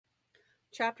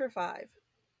Chapter 5.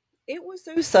 It was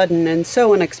so sudden and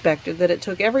so unexpected that it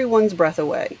took everyone's breath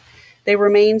away. They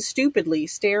remained stupidly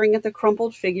staring at the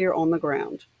crumpled figure on the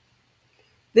ground.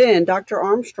 Then Dr.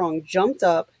 Armstrong jumped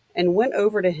up and went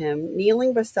over to him,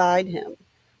 kneeling beside him.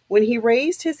 When he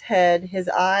raised his head, his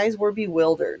eyes were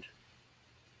bewildered.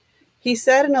 He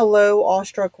said in a low,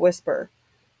 awestruck whisper,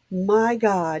 "My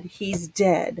God, he's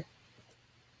dead."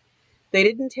 They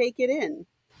didn't take it in.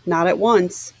 Not at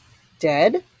once.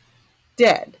 Dead?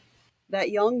 Dead.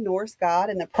 That young Norse god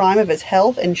in the prime of his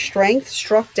health and strength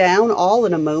struck down all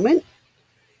in a moment?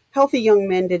 Healthy young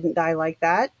men didn't die like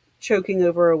that, choking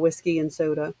over a whiskey and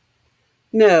soda.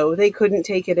 No, they couldn't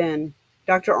take it in.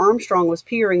 Dr. Armstrong was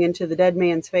peering into the dead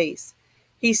man's face.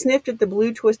 He sniffed at the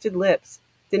blue twisted lips.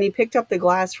 Then he picked up the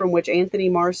glass from which Anthony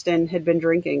Marston had been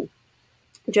drinking.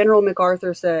 General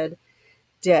MacArthur said,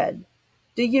 "Dead.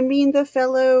 Do you mean the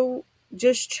fellow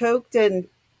just choked and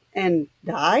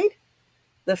died?"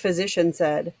 The physician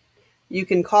said, "You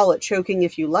can call it choking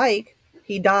if you like.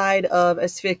 He died of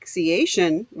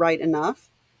asphyxiation, right enough."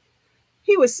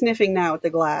 He was sniffing now at the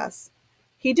glass.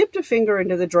 He dipped a finger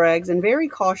into the dregs and very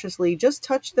cautiously just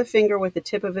touched the finger with the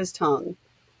tip of his tongue.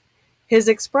 His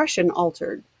expression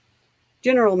altered.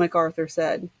 General MacArthur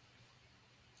said,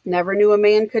 "Never knew a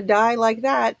man could die like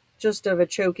that, just of a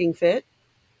choking fit."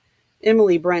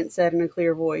 Emily Brent said in a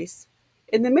clear voice,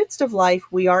 "In the midst of life,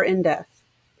 we are in death."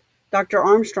 Dr.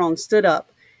 Armstrong stood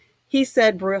up. He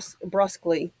said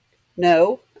brusquely,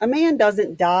 "No, a man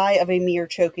doesn't die of a mere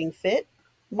choking fit.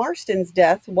 Marston's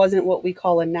death wasn't what we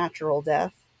call a natural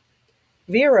death."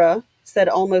 Vera said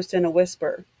almost in a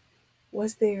whisper,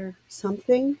 "Was there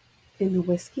something in the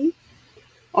whiskey?"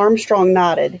 Armstrong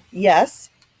nodded. "Yes.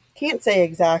 Can't say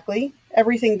exactly.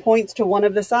 Everything points to one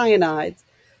of the cyanides.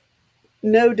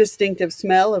 No distinctive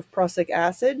smell of prussic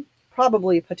acid,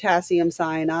 probably potassium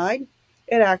cyanide.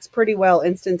 It acts pretty well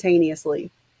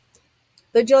instantaneously."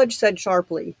 The judge said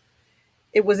sharply,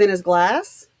 "It was in his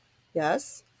glass?"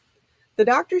 "Yes." The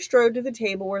doctor strode to the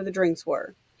table where the drinks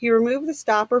were. He removed the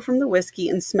stopper from the whiskey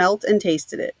and smelt and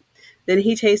tasted it. Then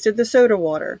he tasted the soda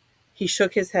water. He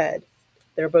shook his head.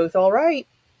 "They're both all right,"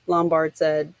 Lombard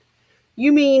said.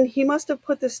 "You mean he must have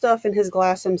put the stuff in his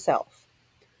glass himself?"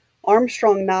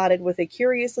 Armstrong nodded with a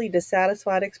curiously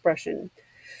dissatisfied expression.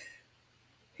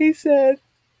 He said,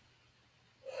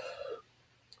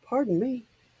 "Pardon me."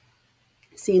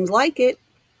 "Seems like it."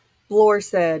 Bloor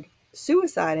said,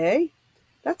 "Suicide, eh?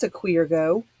 That's a queer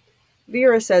go."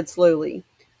 Vera said slowly,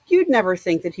 "You'd never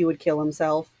think that he would kill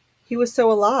himself. He was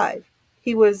so alive.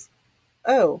 He was,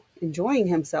 enjoying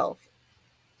himself.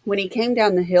 When he came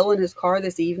down the hill in his car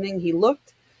this evening, he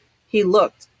looked,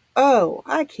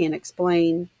 I can't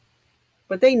explain."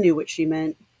 But they knew what she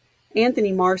meant.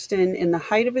 Anthony Marston, in the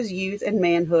height of his youth and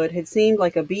manhood, had seemed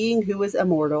like a being who was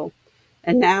immortal.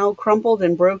 And now, crumpled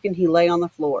and broken, he lay on the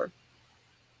floor.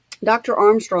 Dr.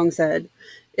 Armstrong said,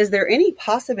 "Is there any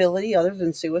possibility other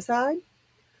than suicide?"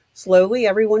 Slowly,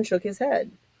 everyone shook his head.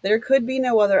 There could be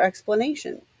no other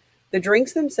explanation. The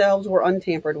drinks themselves were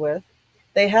untampered with.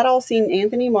 They had all seen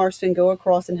Anthony Marston go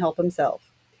across and help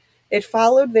himself. It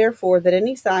followed, therefore, that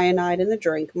any cyanide in the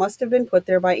drink must have been put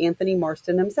there by Anthony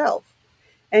Marston himself.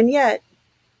 And yet,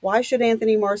 why should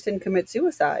Anthony Marston commit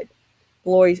suicide?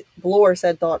 Bloor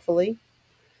said thoughtfully,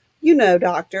 "You know,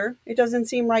 Doctor, it doesn't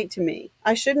seem right to me.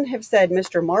 I shouldn't have said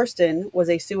Mr. Marston was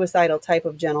a suicidal type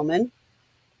of gentleman."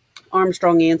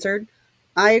 Armstrong answered,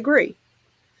 "I agree."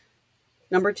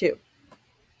 Number 2.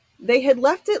 They had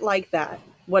left it like that.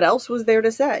 What else was there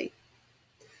to say?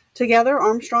 Together,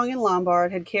 Armstrong and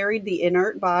Lombard had carried the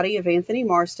inert body of Anthony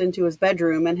Marston to his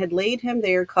bedroom and had laid him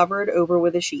there covered over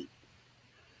with a sheet.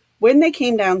 When they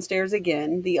came downstairs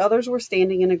again, the others were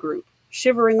standing in a group,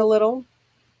 shivering a little,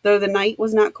 though the night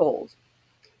was not cold.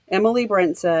 Emily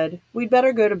Brent said, "We'd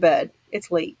better go to bed.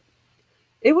 It's late."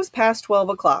 It was past 12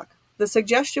 o'clock. The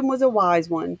suggestion was a wise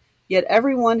one, yet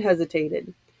everyone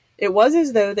hesitated. It was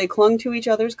as though they clung to each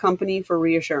other's company for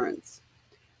reassurance.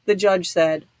 The judge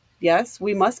said, "Yes,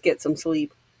 we must get some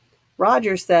sleep."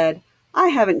 Rogers said, "I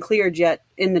haven't cleared yet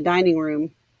in the dining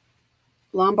room."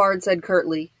 Lombard said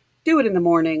curtly, "Do it in the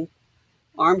morning."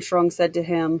 Armstrong said to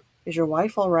him, "Is your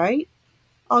wife all right?"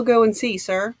 "I'll go and see,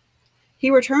 sir." He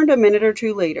returned a minute or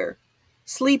two later.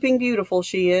 "Sleeping beautiful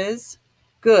she is."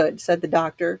 "Good," said the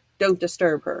doctor. "Don't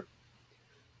disturb her."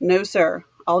 "No, sir.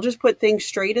 I'll just put things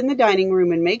straight in the dining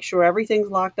room and make sure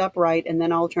everything's locked up right, and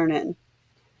then I'll turn in."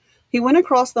 He went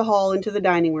across the hall into the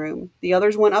dining room. The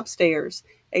others went upstairs,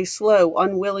 a slow,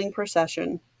 unwilling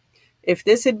procession. If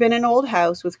this had been an old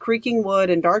house with creaking wood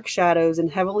and dark shadows and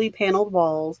heavily paneled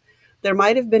walls, there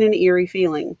might have been an eerie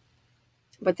feeling.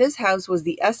 But this house was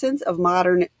the essence of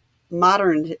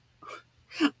modern,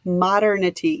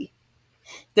 modernity.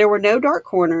 There were no dark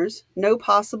corners, no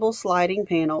possible sliding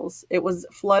panels. It was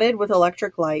flooded with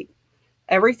electric light.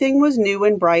 Everything was new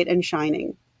and bright and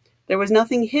shining. There was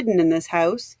nothing hidden in this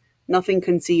house, nothing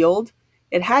concealed.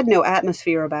 It had no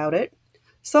atmosphere about it.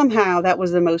 Somehow that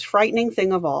was the most frightening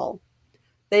thing of all.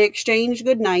 They exchanged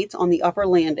good nights on the upper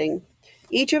landing.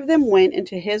 Each of them went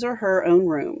into his or her own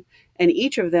room, and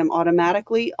each of them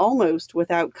automatically, almost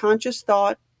without conscious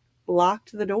thought,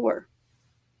 locked the door.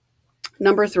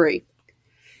 Number 3.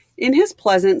 In his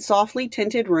pleasant, softly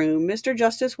tinted room, Mr.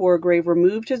 Justice Wargrave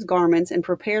removed his garments and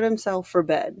prepared himself for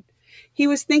bed. He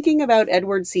was thinking about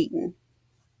Edward Seaton.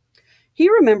 He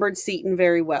remembered Seaton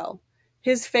very well.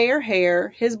 His fair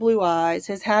hair, his blue eyes,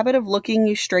 his habit of looking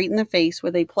you straight in the face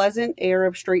with a pleasant air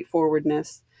of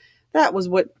straightforwardness. That was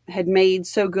what had made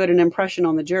so good an impression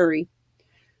on the jury.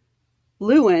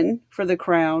 Lewin, for the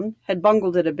Crown, had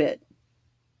bungled it a bit.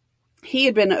 He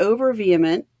had been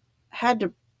over-vehement,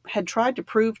 had tried to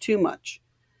prove too much.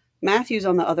 Matthews,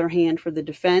 on the other hand, for the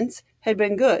defense, had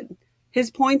been good.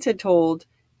 His points had told,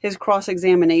 his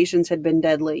cross-examinations had been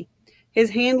deadly.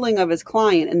 His handling of his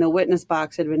client in the witness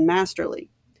box had been masterly.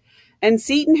 And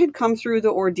Seaton had come through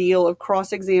the ordeal of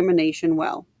cross-examination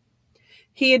well.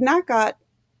 He had not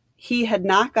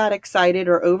got excited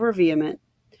or over-vehement.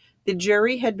 The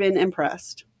jury had been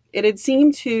impressed. It had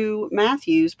seemed to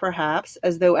Matthews, perhaps,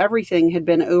 as though everything had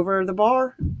been over the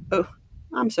bar. Oh,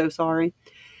 I'm so sorry.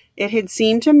 It had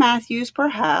seemed to Matthews,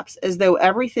 perhaps, as though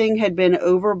everything had been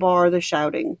over bar the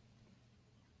shouting.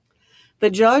 The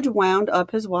judge wound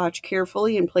up his watch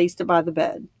carefully and placed it by the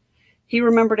bed. He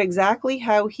remembered exactly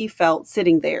how he felt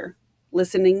sitting there,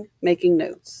 listening, making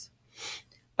notes,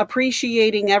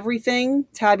 appreciating everything,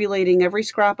 tabulating every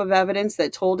scrap of evidence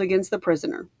that told against the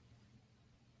prisoner.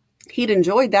 He'd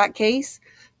enjoyed that case.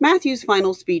 Matthews'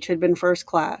 final speech had been first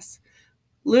class.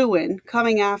 Lewin,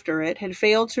 coming after it, had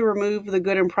failed to remove the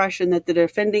good impression that the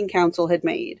defending counsel had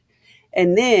made.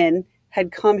 And then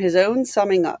had come his own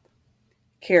summing up.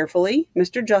 Carefully,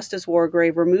 Mr. Justice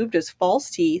Wargrave removed his false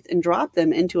teeth and dropped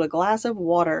them into a glass of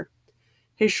water.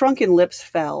 His shrunken lips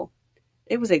fell.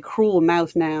 It was a cruel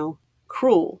mouth now,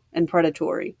 cruel and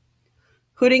predatory.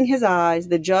 Hooding his eyes,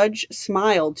 the judge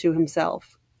smiled to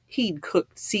himself. He'd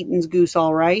cooked Seaton's goose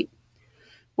all right.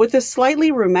 With a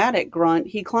slightly rheumatic grunt,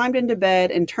 he climbed into bed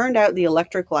and turned out the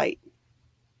electric light.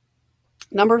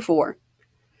 Number 4.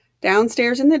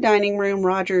 Downstairs in the dining room,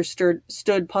 Rogers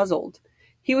stood puzzled.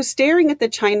 He was staring at the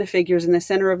china figures in the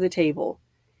center of the table.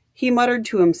 He muttered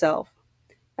to himself,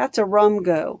 "That's a rum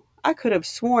go. I could have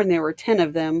sworn there were 10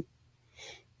 of them."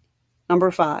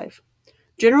 Number 5.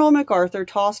 General MacArthur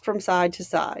tossed from side to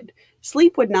side.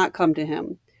 Sleep would not come to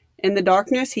him. In the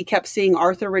darkness, he kept seeing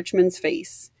Arthur Richmond's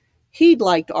face. He'd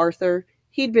liked Arthur.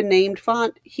 He'd been damned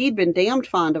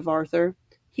fond of Arthur.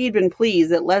 He'd been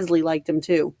pleased that Leslie liked him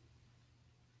too.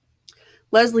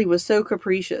 Leslie was so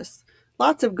capricious.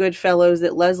 Lots of good fellows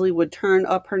that Leslie would turn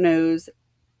her nose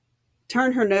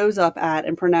up at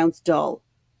and pronounce dull.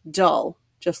 Dull,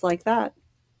 just like that.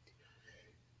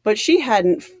 But she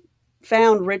hadn't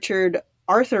found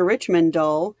Arthur Richmond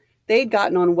dull. They'd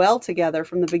gotten on well together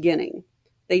from the beginning.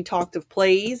 They talked of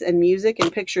plays and music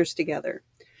and pictures together.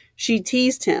 She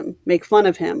teased him, made fun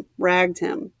of him, ragged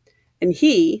him. And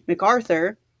he,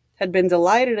 MacArthur, had been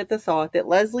delighted at the thought that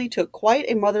Leslie took quite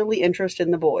a motherly interest in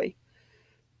the boy.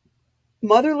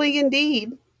 Motherly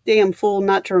indeed. Damn fool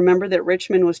not to remember that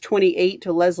Richmond was 28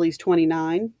 to Leslie's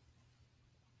 29.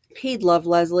 He'd love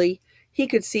Leslie. He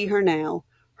could see her now.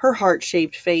 Her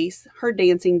heart-shaped face, her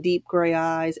dancing deep gray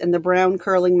eyes, and the brown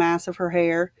curling mass of her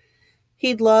hair.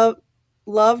 He'd loved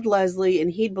Leslie,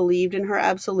 and he'd believed in her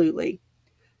absolutely.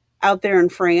 Out there in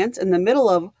France, in the middle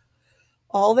of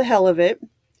all the hell of it,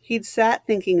 he'd sat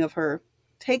thinking of her,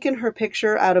 taken her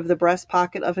picture out of the breast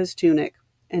pocket of his tunic,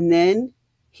 and then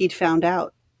he'd found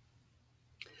out.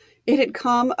 It had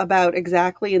come about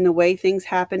exactly in the way things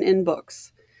happen in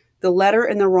books. The letter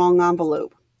in the wrong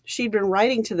envelope. She'd been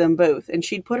writing to them both, and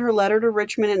she'd put her letter to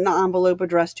Richmond in the envelope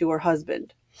addressed to her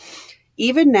husband.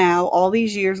 Even now, all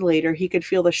these years later, he could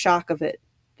feel the shock of it,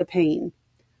 the pain.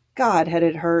 God, had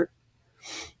it hurt.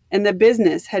 And the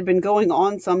business had been going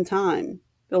on some time.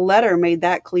 The letter made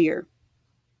that clear.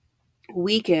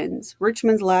 Weekends,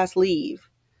 Richmond's last leave.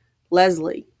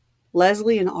 Leslie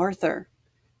and Arthur.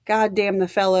 God damn the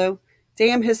fellow.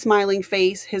 Damn his smiling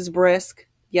face, his brisk,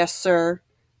 yes, sir,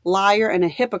 liar and a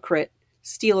hypocrite,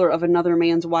 stealer of another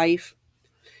man's wife.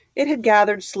 It had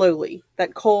gathered slowly,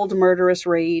 that cold, murderous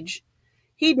rage.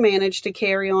 He'd managed to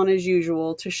carry on as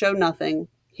usual, to show nothing.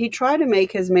 He'd try to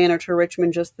make his manner to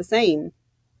Richmond just the same.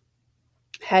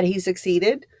 Had he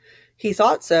succeeded? He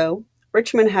thought so.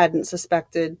 Richmond hadn't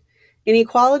suspected.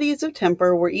 Inequalities of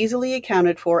temper were easily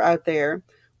accounted for out there,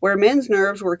 where men's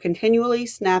nerves were continually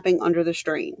snapping under the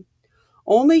strain.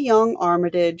 Only young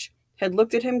Armitage had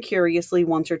looked at him curiously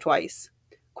once or twice.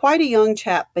 Quite a young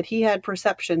chap, but he had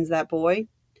perceptions, that boy.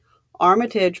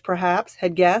 Armitage, perhaps,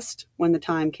 had guessed when the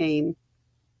time came.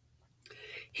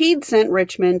 He'd sent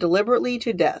Richmond deliberately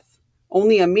to death.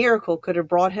 Only a miracle could have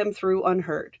brought him through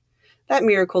unhurt. That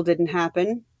miracle didn't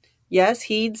happen. Yes,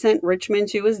 he'd sent Richmond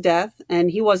to his death,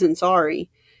 and he wasn't sorry.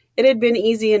 It had been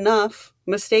easy enough.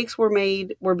 Mistakes were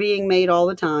being made all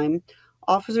the time.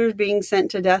 Officers being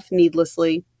sent to death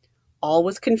needlessly. All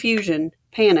was confusion,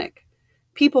 panic.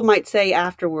 People might say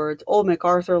afterwards, old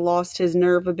MacArthur lost his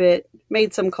nerve a bit,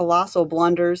 made some colossal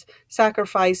blunders,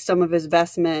 sacrificed some of his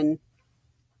best men.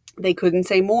 They couldn't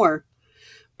say more.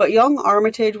 But young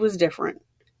Armitage was different.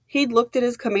 He'd looked at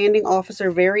his commanding officer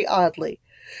very oddly.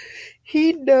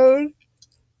 He'd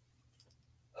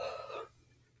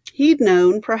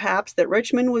known, perhaps, that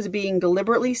Richmond was being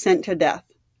deliberately sent to death.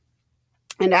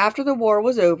 And after the war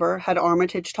was over, had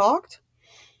Armitage talked?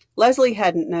 Leslie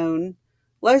hadn't known.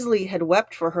 Leslie had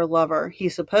wept for her lover, he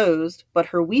supposed, but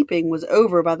her weeping was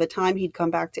over by the time he'd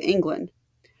come back to England.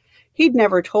 He'd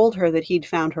never told her that he'd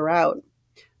found her out.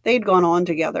 They'd gone on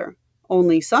together.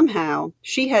 Only somehow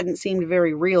she hadn't seemed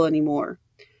very real anymore.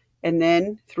 And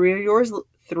then, 3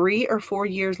 or 4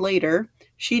 years later,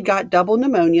 she'd got double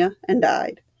pneumonia and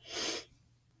died.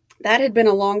 That had been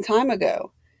a long time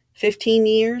ago. 15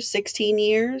 years, 16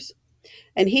 years.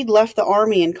 And he'd left the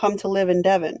army and come to live in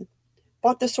Devon.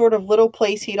 Bought the sort of little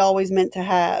place he'd always meant to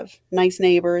have. Nice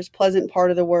neighbors, pleasant part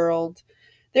of the world.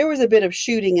 There was a bit of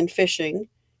shooting and fishing.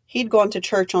 He'd gone to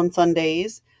church on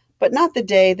Sundays, but not the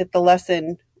day that the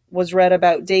lesson was read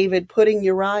about David putting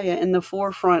Uriah in the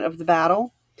forefront of the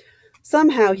battle.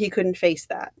 Somehow he couldn't face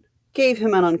that. Gave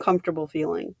him an uncomfortable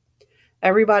feeling.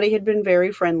 Everybody had been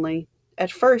very friendly.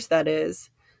 At first, that is.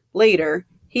 Later,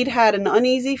 he'd had an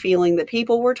uneasy feeling that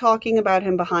people were talking about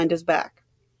him behind his back.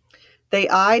 They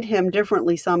eyed him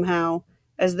differently somehow,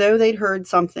 as though they'd heard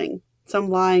something, some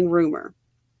lying rumor.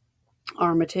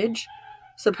 Armitage?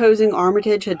 Supposing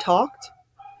Armitage had talked?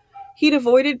 He'd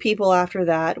avoided people after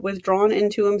that, withdrawn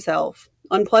into himself.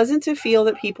 Unpleasant to feel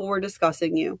that people were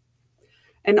discussing you.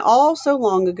 And all so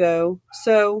long ago,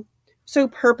 so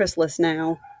purposeless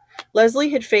now. Leslie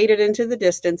had faded into the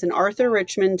distance, and Arthur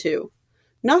Richmond too.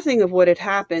 Nothing of what had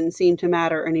happened seemed to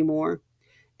matter anymore.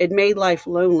 It made life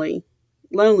lonely.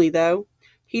 Lonely, though.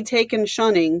 He'd taken to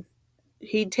shunning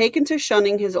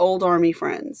his old army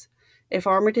friends. If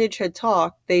Armitage had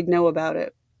talked, they'd know about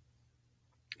it.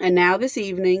 And now this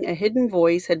evening, a hidden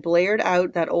voice had blared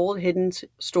out that old hidden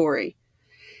story.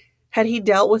 Had he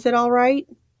dealt with it all right?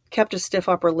 Kept a stiff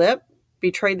upper lip?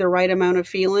 Betrayed the right amount of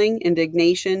feeling,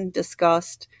 indignation,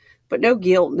 disgust, but no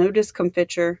guilt, no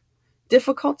discomfiture?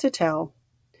 Difficult to tell.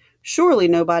 Surely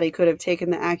nobody could have taken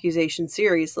the accusation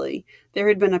seriously. There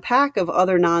had been a pack of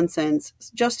other nonsense,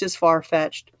 just as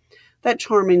far-fetched. That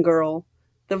charming girl.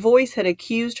 The voice had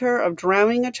accused her of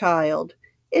drowning a child.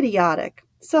 Idiotic.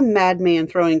 Some madman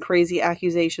throwing crazy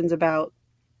accusations about.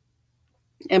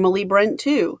 Emily Brent,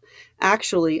 too.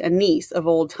 Actually, a niece of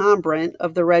old Tom Brent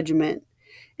of the regiment.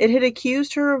 It had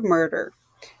accused her of murder.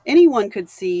 Anyone could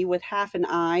see with half an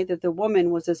eye that the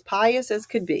woman was as pious as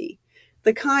could be.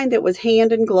 The kind that was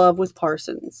hand in glove with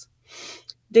parsons.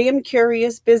 Damn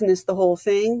curious business, the whole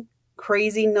thing.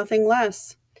 Crazy, nothing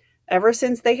less. Ever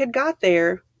since they had got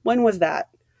there. When was that?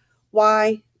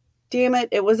 Why, damn it,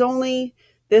 it was only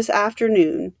this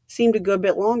afternoon. Seemed a good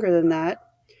bit longer than that.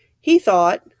 He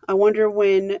thought, I wonder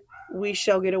when we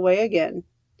shall get away again.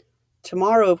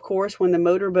 Tomorrow, of course, when the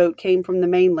motorboat came from the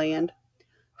mainland.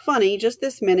 Funny, just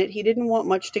this minute he didn't want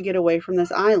much to get away from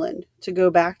this island, to go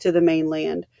back to the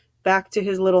mainland. Back to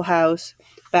his little house,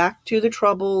 back to the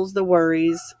troubles, the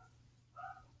worries.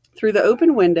 Through the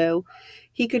open window,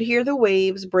 he could hear the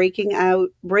waves breaking on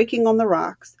the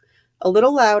rocks, a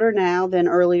little louder now than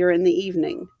earlier in the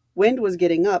evening. Wind was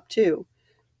getting up, too.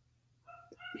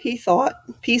 He thought,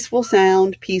 peaceful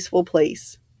sound, peaceful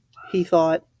place. He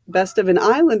thought, best of an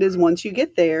island is once you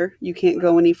get there, you can't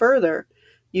go any further.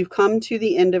 You've come to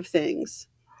the end of things.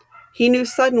 He knew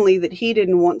suddenly that he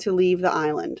didn't want to leave the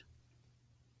island.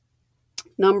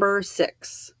 Number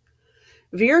 6.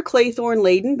 Vera Claythorne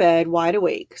laid in bed, wide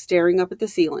awake, staring up at the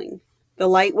ceiling. The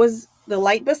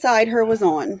light beside her was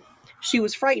on. She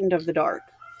was frightened of the dark.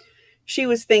 She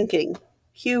was thinking,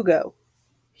 Hugo,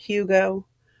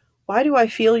 why do I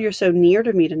feel you're so near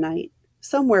to me tonight?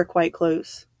 Somewhere quite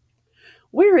close.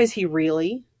 Where is he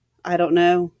really? I don't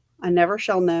know. I never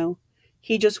shall know.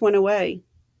 He just went away.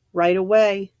 Right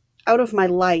away. Out of my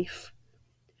life.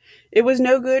 It was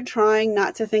no good trying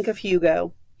not to think of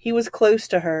Hugo. He was close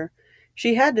to her.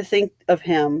 She had to think of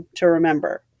him to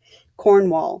remember.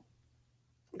 Cornwall.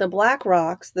 The black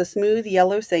rocks, the smooth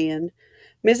yellow sand,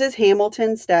 Mrs.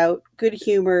 Hamilton stout,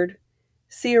 good-humored,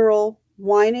 Cyril,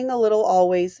 whining a little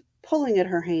always, pulling at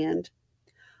her hand.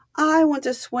 I want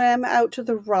to swim out to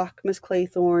the rock, Miss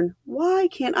Claythorne. Why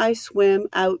can't I swim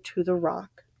out to the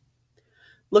rock?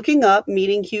 Looking up,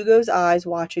 meeting Hugo's eyes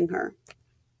watching her.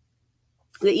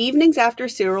 The evenings after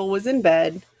Cyril was in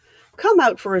bed, come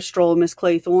out for a stroll, Miss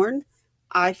Claythorne.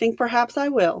 I think perhaps I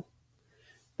will.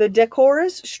 The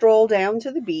decorous stroll down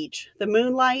to the beach, the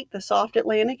moonlight, the soft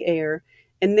Atlantic air,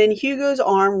 and then Hugo's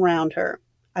arm round her.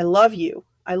 I love you.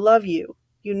 I love you.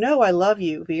 You know I love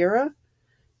you, Vera.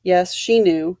 Yes, she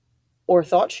knew, or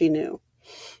thought she knew.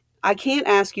 I can't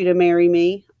ask you to marry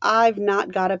me. I've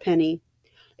not got a penny.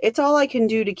 It's all I can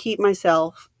do to keep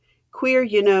myself. Queer,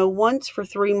 you know, once for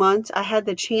 3 months I had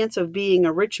the chance of being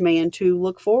a rich man to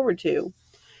look forward to.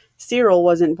 Cyril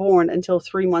wasn't born until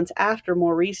 3 months after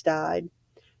Maurice died.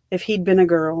 If he'd been a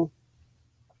girl.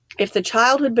 If the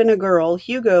child had been a girl,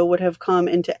 Hugo would have come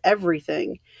into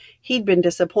everything. He'd been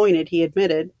disappointed, he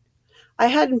admitted. I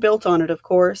hadn't built on it, of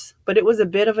course, but it was a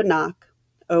bit of a knock.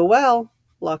 Oh well,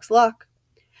 luck's luck.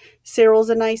 Cyril's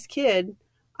a nice kid.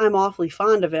 I'm awfully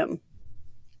fond of him.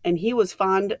 And he was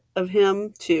fond of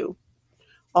him, too.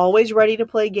 Always ready to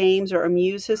play games or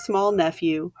amuse his small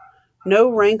nephew. No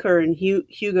rancor in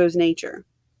Hugo's nature.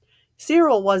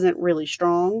 Cyril wasn't really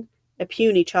strong. A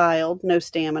puny child, no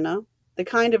stamina. The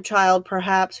kind of child,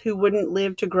 perhaps, who wouldn't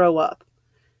live to grow up.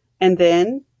 And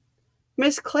then,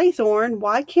 Miss Claythorne,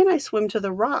 why can't I swim to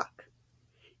the rock?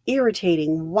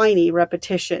 Irritating, whiny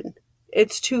repetition.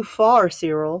 It's too far,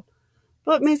 Cyril.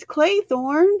 But Miss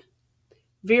Claythorne...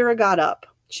 Vera got up.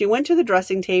 She went to the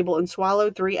dressing table and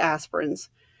swallowed 3 aspirins.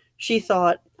 She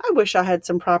thought, I wish I had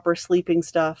some proper sleeping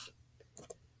stuff.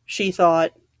 She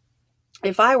thought,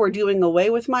 if I were doing away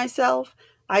with myself,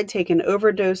 I'd take an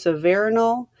overdose of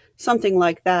Veronal, something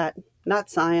like that, not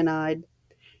cyanide.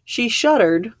 She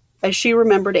shuddered as she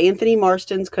remembered Anthony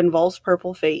Marston's convulsed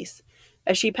purple face.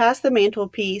 As she passed the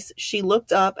mantelpiece, she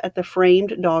looked up at the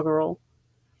framed doggerel.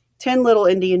 10 little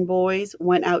Indian boys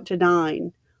went out to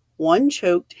dine. 1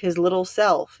 choked his little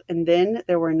self, and then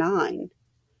there were 9.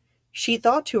 She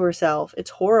thought to herself,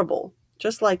 it's horrible,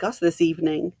 just like us this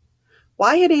evening.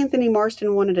 Why had Anthony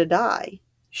Marston wanted to die?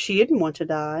 She didn't want to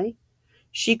die.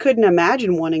 She couldn't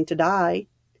imagine wanting to die.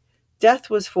 Death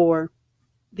was for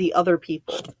the other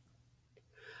people.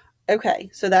 Okay,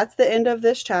 so that's the end of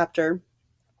this chapter.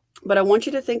 But I want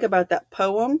you to think about that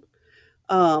poem.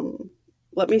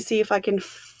 Let me see if I can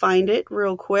find it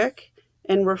real quick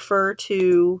and refer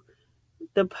to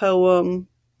the poem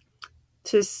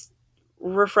to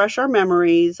refresh our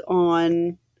memories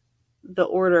on the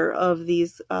order of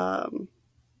these, the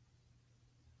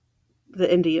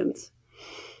Indians.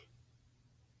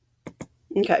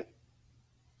 Okay.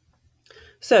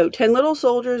 So, 10 little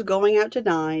soldiers going out to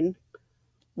dine.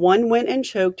 1 went and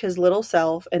choked his little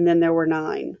self, and then there were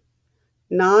 9.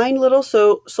 9 little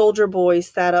soldier boys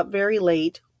sat up very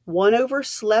late. 1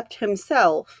 overslept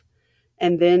himself,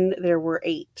 and then there were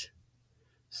 8.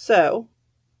 So,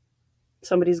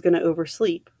 somebody's going to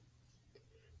oversleep.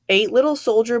 8 little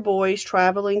soldier boys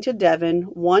traveling to Devon.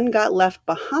 1 got left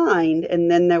behind,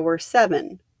 and then there were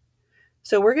 7.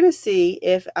 So we're going to see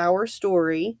if our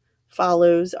story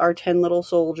follows our 10 little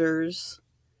soldiers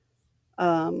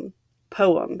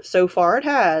poem. So far it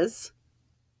has.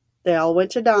 They all went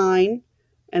to dine,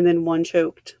 and then 1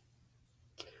 choked.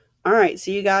 All right,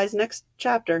 see you guys next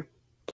chapter.